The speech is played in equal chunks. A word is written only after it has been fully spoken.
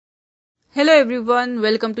Hello everyone,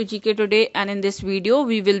 welcome to GK Today, and in this video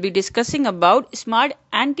we will be discussing about Smart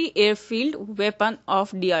Anti Airfield Weapon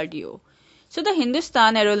of DRDO. So the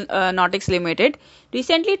Hindustan Aeronautics Limited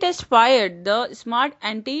recently test fired the Smart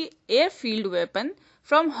Anti Airfield Weapon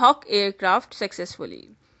from Hawk aircraft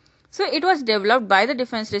successfully. So it was developed by the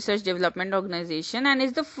Defence Research Development Organization and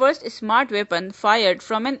is the first smart weapon fired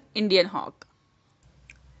from an Indian Hawk.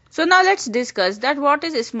 So now let's discuss that what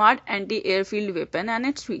is a smart anti-airfield weapon and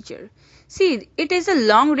its feature. See, it is a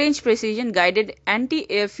long-range precision-guided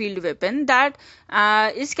anti-airfield weapon that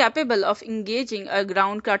is capable of engaging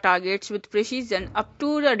ground targets with precision up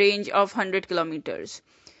to a range of 100 kilometers.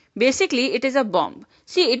 Basically, it is a bomb.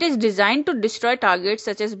 See, it is designed to destroy targets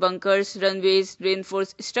such as bunkers, runways,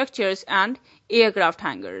 reinforced structures, and aircraft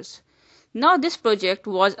hangars. Now, this project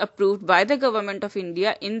was approved by the Government of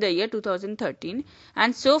India in the year 2013,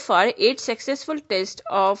 and so far 8 successful tests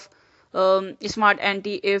of smart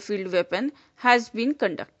anti-airfield weapon has been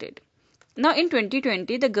conducted. Now, in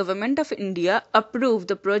 2020, the Government of India approved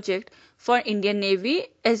the project for Indian Navy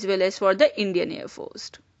as well as for the Indian Air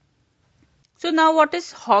Force. So now what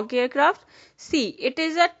is Hawk aircraft? See, it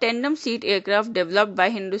is a tandem seat aircraft developed by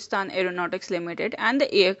Hindustan Aeronautics Limited, and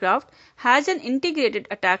the aircraft has an integrated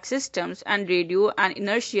attack systems and radio and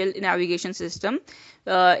inertial navigation system.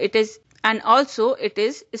 It is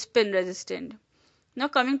spin resistant. Now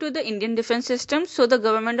coming to the Indian defense system, so the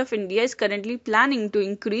Government of India is currently planning to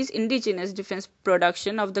increase indigenous defense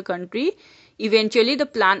production of the country. Eventually, the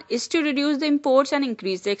plan is to reduce the imports and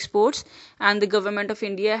increase the exports, and the Government of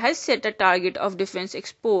India has set a target of defense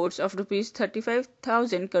exports of rupees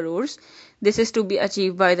 35,000 crores. This is to be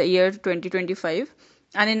achieved by the year 2025.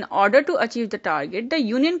 And in order to achieve the target, the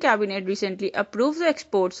Union Cabinet recently approved the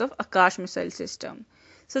exports of Akash missile system.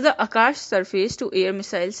 So the Akash surface-to-air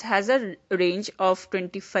missiles has a range of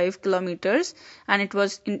 25 kilometers, and it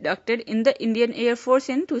was inducted in the Indian Air Force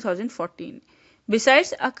in 2014.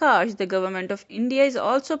 Besides Akash, the Government of India is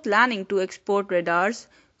also planning to export radars,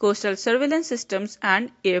 coastal surveillance systems,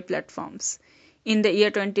 and air platforms. In the year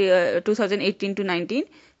 2018 to 19,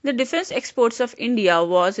 the defense exports of India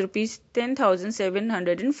was rupees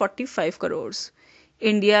 10,745 crores.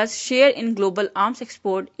 India's share in global arms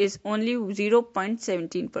export is only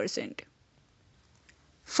 0.17%.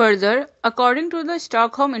 Further, according to the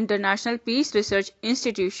Stockholm International Peace Research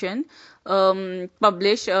Institution,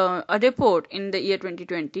 published a report in the year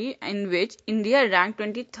 2020 in which India ranked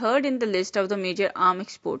 23rd in the list of the major arms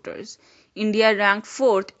exporters. India ranked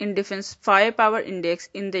 4th in Defense Firepower Index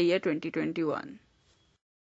in the year 2021.